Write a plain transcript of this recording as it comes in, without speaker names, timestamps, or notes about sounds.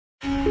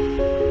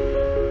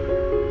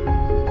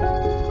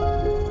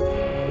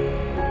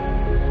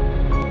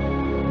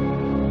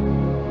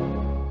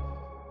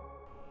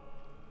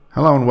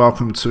Hello and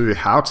welcome to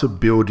How to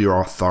Build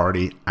Your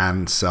Authority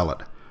and Sell It.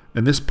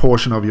 In this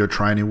portion of your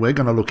training, we're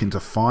going to look into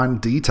fine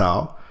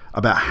detail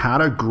about how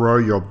to grow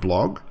your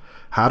blog,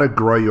 how to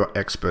grow your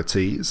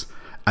expertise,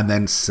 and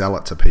then sell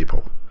it to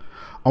people.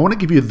 I want to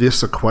give you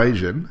this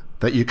equation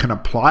that you can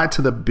apply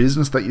to the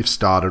business that you've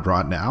started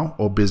right now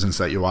or business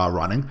that you are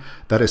running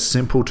that is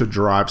simple to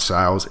drive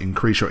sales,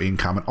 increase your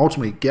income, and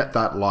ultimately get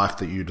that life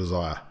that you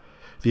desire.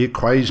 The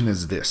equation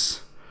is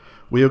this.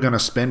 We are going to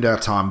spend our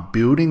time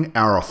building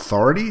our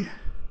authority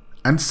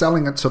and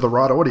selling it to the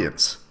right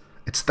audience.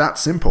 It's that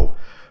simple.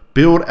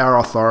 Build our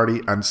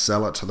authority and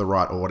sell it to the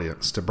right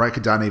audience. To break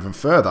it down even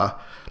further,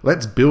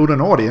 let's build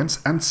an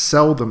audience and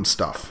sell them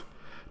stuff.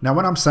 Now,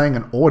 when I'm saying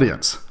an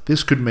audience,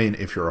 this could mean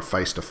if you're a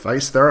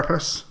face-to-face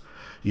therapist,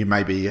 you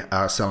may be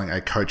selling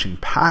a coaching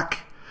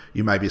pack,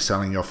 you may be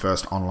selling your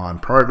first online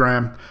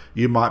program,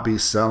 you might be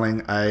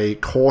selling a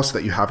course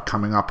that you have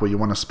coming up where you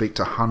want to speak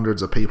to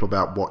hundreds of people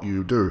about what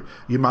you do.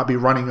 You might be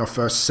running your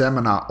first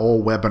seminar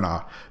or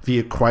webinar. The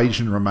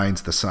equation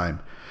remains the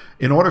same.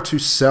 In order to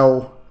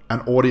sell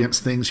an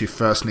audience things, you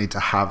first need to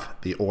have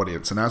the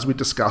audience. And as we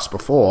discussed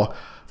before,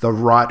 the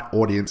right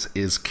audience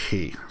is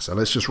key. So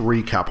let's just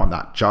recap on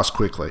that just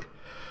quickly.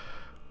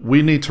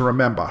 We need to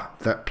remember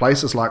that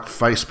places like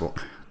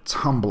Facebook,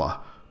 Tumblr,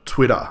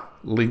 Twitter,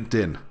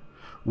 LinkedIn,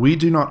 we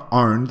do not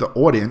own the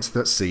audience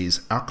that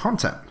sees our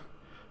content.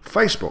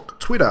 Facebook,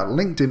 Twitter,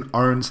 LinkedIn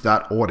owns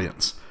that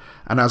audience.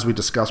 And as we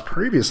discussed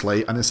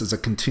previously, and this is a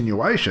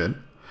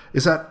continuation,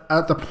 is that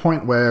at the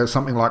point where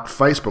something like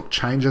Facebook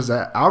changes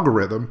their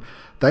algorithm,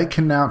 they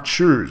can now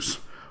choose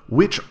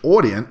which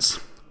audience,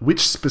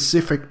 which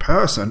specific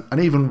person, and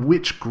even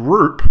which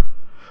group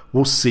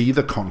will see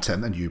the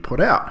content that you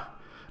put out.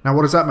 Now,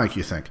 what does that make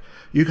you think?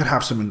 You could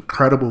have some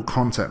incredible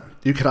content.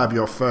 You could have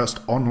your first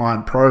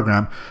online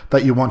program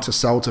that you want to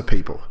sell to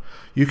people.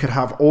 You could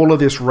have all of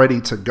this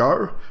ready to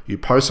go. You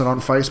post it on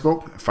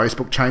Facebook.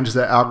 Facebook changes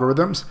their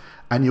algorithms,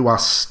 and you are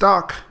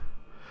stuck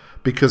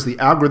because the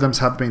algorithms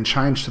have been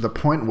changed to the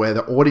point where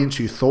the audience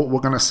you thought were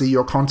going to see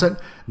your content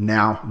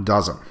now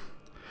doesn't.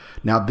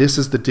 Now, this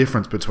is the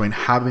difference between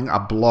having a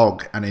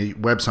blog and a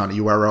website,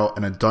 a URL,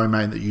 and a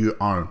domain that you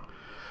own.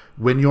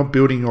 When you're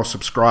building your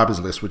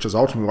subscribers list, which is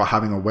ultimately why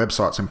having a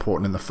website is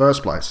important in the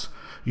first place,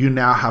 you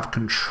now have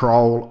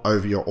control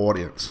over your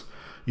audience.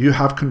 You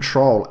have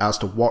control as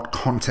to what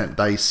content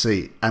they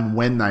see and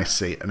when they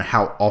see it and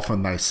how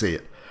often they see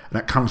it. And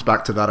it comes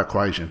back to that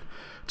equation.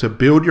 To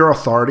build your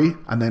authority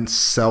and then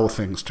sell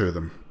things to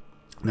them.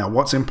 Now,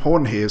 what's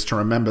important here is to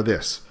remember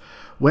this.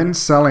 When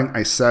selling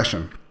a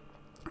session,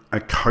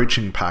 a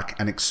coaching pack,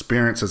 an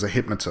experience as a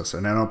hypnotist,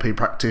 an NLP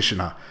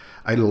practitioner,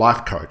 a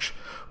life coach,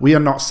 we are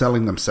not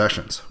selling them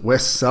sessions. We're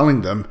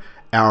selling them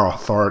our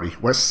authority.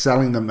 We're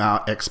selling them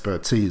our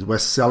expertise. We're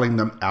selling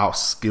them our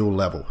skill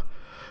level.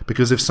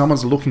 Because if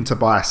someone's looking to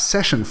buy a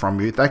session from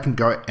you, they can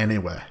go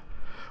anywhere.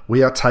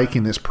 We are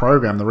taking this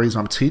program, the reason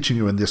I'm teaching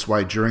you in this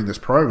way during this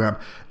program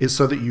is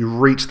so that you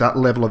reach that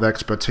level of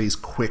expertise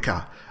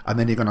quicker, and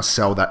then you're going to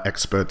sell that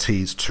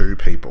expertise to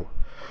people.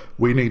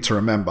 We need to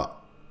remember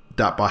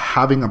that by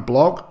having a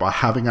blog, by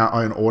having our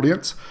own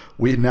audience,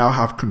 we now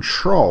have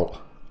control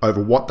over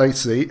what they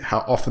see, how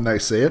often they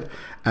see it,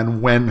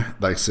 and when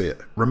they see it.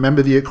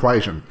 Remember the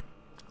equation.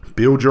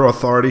 Build your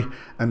authority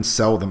and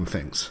sell them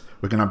things.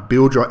 We're going to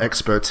build your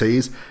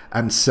expertise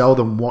and sell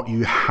them what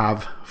you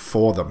have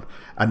for them.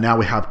 And now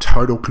we have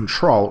total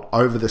control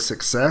over the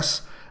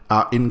success,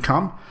 our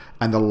income,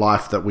 and the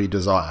life that we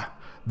desire.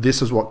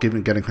 This is what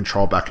getting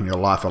control back in your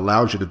life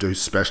allows you to do,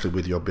 especially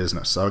with your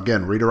business. So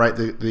again, reiterate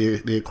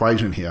the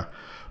equation here.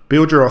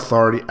 Build your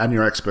authority and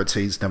your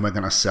expertise, then we're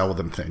going to sell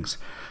them things.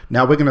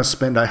 Now we're going to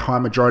spend a high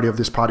majority of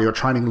this part of your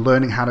training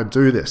learning how to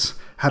do this,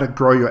 how to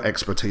grow your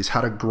expertise,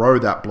 how to grow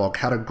that blog,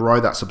 how to grow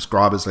that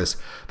subscribers list.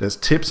 There's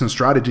tips and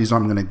strategies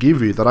I'm going to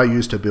give you that I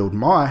use to build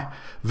my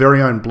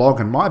very own blog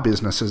and my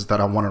businesses that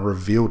I want to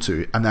reveal to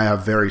you, and they are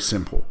very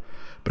simple.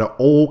 But it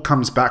all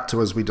comes back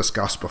to, as we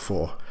discussed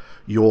before,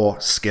 your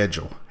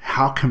schedule.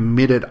 How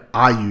committed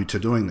are you to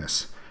doing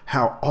this?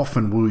 How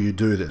often will you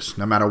do this?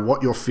 No matter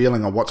what you're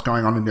feeling or what's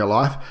going on in your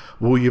life,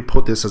 will you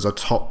put this as a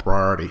top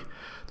priority?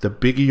 The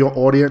bigger your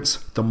audience,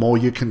 the more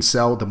you can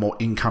sell, the more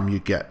income you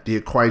get. The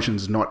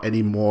equation's not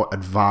any more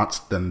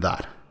advanced than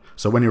that.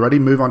 So when you're ready,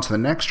 move on to the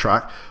next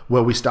track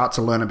where we start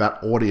to learn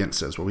about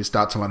audiences, where we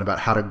start to learn about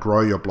how to grow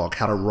your blog,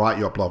 how to write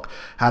your blog,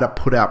 how to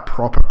put out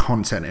proper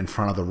content in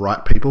front of the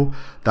right people.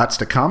 That's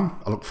to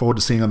come. I look forward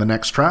to seeing you on the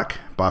next track.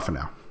 Bye for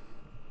now.